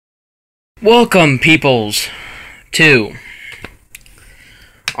Welcome, peoples, to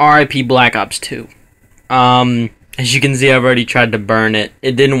RIP Black Ops 2. As you can see, I've already tried to burn it.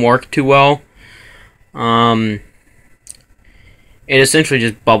 It didn't work too well. It essentially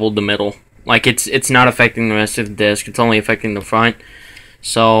just bubbled the middle. Like, it's not affecting the rest of the disc. It's only affecting the front.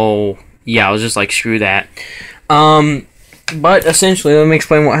 So, yeah, I was just like, screw that. But essentially, let me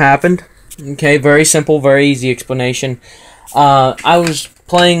explain what happened. Okay, very simple, very easy explanation. I was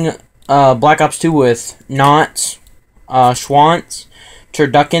playing Black Ops 2 with Knots, Schwantz,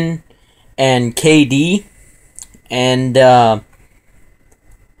 Turducken, and KD, and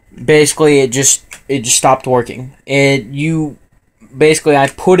basically it just stopped working. I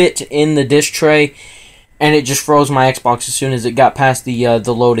put it in the disk tray, and it just froze my Xbox as soon as it got past the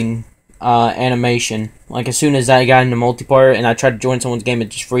loading animation. Like, as soon as I got into multiplayer and I tried to join someone's game, it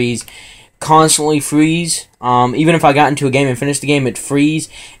just constantly freeze. Even if I got into a game and finished the game, it'd freeze.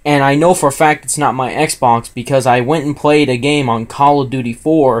 And I know for a fact it's not my Xbox because I went and played a game on Call of Duty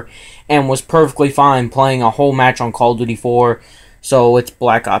 4 and was perfectly fine playing a whole match on Call of Duty 4. So it's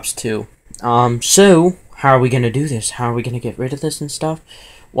Black Ops 2. So how are we gonna do this? How are we gonna get rid of this and stuff?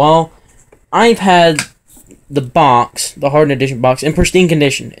 Well, I've had the box, the Hardened Edition box, in pristine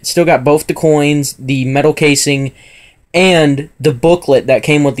condition. It's still got both the coins, the metal casing, and the booklet that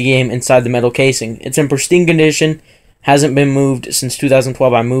came with the game inside the metal casing. It's in pristine condition, hasn't been moved since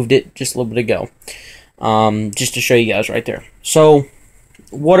 2012. I moved it just a little bit ago, just to show you guys right there. So,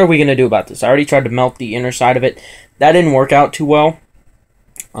 what are we going to do about this? I already tried to melt the inner side of it. That didn't work out too well,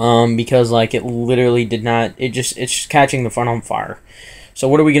 because, like, it literally did not, it's just catching the front on fire. So,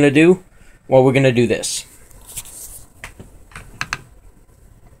 what are we going to do? Well, we're going to do this.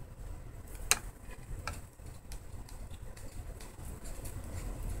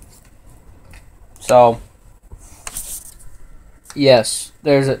 So, yes,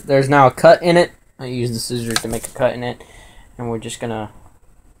 there's now a cut in it. I used the scissors to make a cut in it, and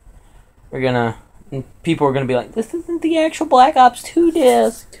and people are gonna be like, this isn't the actual Black Ops 2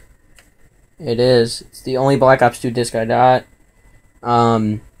 disc. It is. It's the only Black Ops 2 disc I got.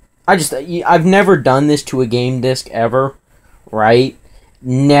 I've never done this to a game disc ever, right?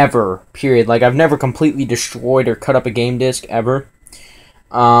 Never, period. Like, I've never completely destroyed or cut up a game disc ever.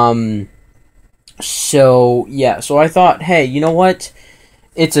 So, yeah, so I thought, hey, you know what?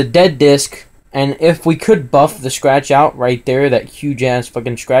 It's a dead disc, and if we could buff the scratch out right there, that huge-ass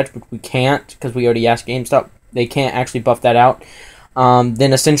fucking scratch, but we can't, because we already asked GameStop, they can't actually buff that out,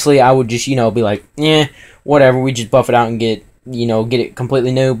 then essentially I would just, be like, whatever, we just buff it out and get it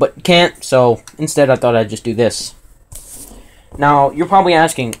completely new, but can't, so instead I thought I'd just do this. Now, you're probably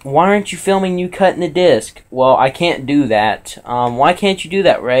asking, why aren't you filming you cutting the disc? Well, I can't do that. Why can't you do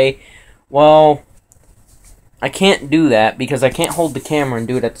that, Ray? Well, I can't do that because I can't hold the camera and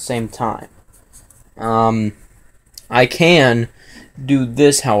do it at the same time. I can do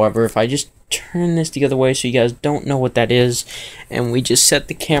this, however, if I just turn this the other way so you guys don't know what that is, and we just set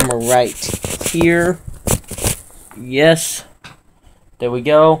the camera right here. Yes. There we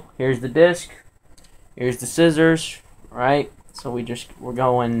go. Here's the disc. Here's the scissors, right? So we're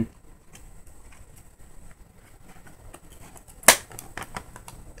going...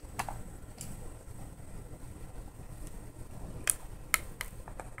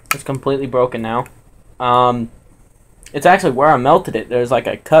 It's completely broken now. It's actually where I melted it. There's like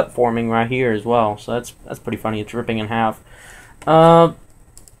a cut forming right here as well. So that's pretty funny. It's ripping in half.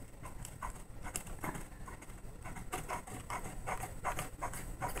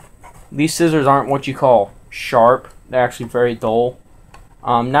 These scissors aren't what you call sharp. They're actually very dull.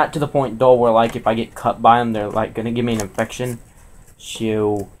 Not to the point dull where, like, if I get cut by them, they're like gonna give me an infection.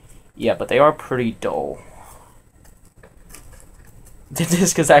 So yeah, but they are pretty dull. The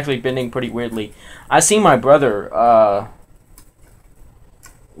disc is actually bending pretty weirdly. I seen my brother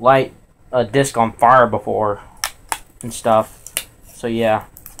light a disc on fire before and stuff. So yeah,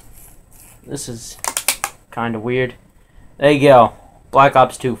 this is kind of weird. There you go, Black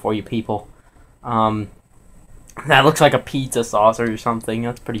Ops 2 for you people. That looks like a pizza sauce or something.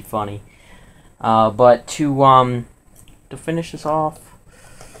 That's pretty funny. But to finish this off.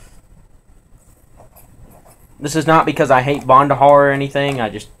 This is not because I hate Vonderhaar or anything. I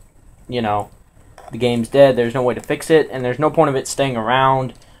just, the game's dead. There's no way to fix it, and there's no point of it staying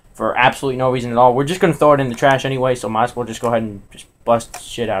around for absolutely no reason at all. We're just going to throw it in the trash anyway, so might as well just go ahead and just bust the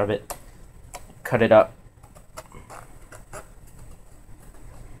shit out of it. Cut it up.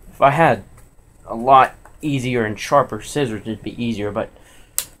 If I had a lot easier and sharper scissors, it'd be easier, but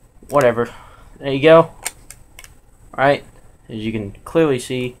whatever. There you go. Alright, as you can clearly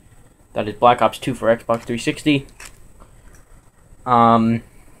see, that is Black Ops 2 for Xbox 360.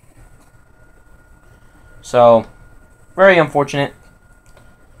 So, very unfortunate.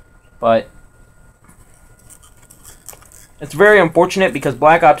 But it's very unfortunate because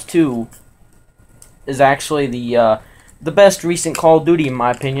Black Ops 2 is actually the best recent Call of Duty in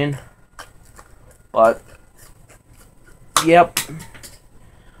my opinion. But yep,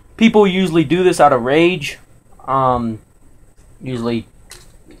 people usually do this out of rage. Usually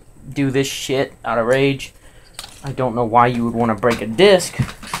do this shit out of rage. I don't know why you would want to break a disc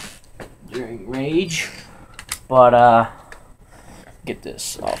during rage, but get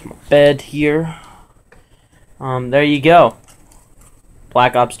this off my bed here. There you go.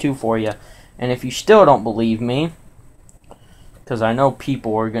 Black Ops 2 for you. And if you still don't believe me, because I know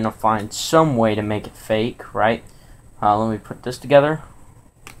people are going to find some way to make it fake, right? Let me put this together.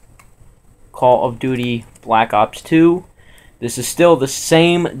 Call of Duty Black Ops 2. This is still the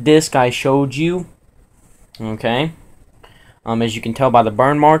same disc I showed you. Okay. As you can tell by the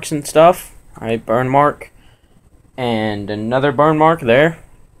burn marks and stuff. Alright, burn mark. And another burn mark there.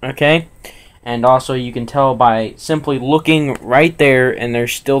 Okay. And also you can tell by simply looking right there, and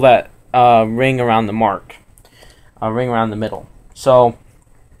there's still that ring around the mark. Ring around the middle. So,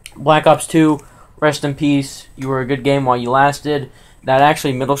 Black Ops 2, rest in peace. You were a good game while you lasted. That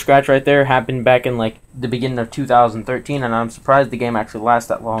actually middle scratch right there happened back in like the beginning of 2013, and I'm surprised the game actually lasts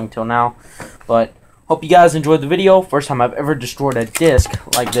that long till now. But hope you guys enjoyed the video. First time I've ever destroyed a disc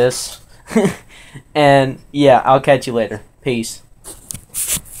like this. And yeah, I'll catch you later. Peace.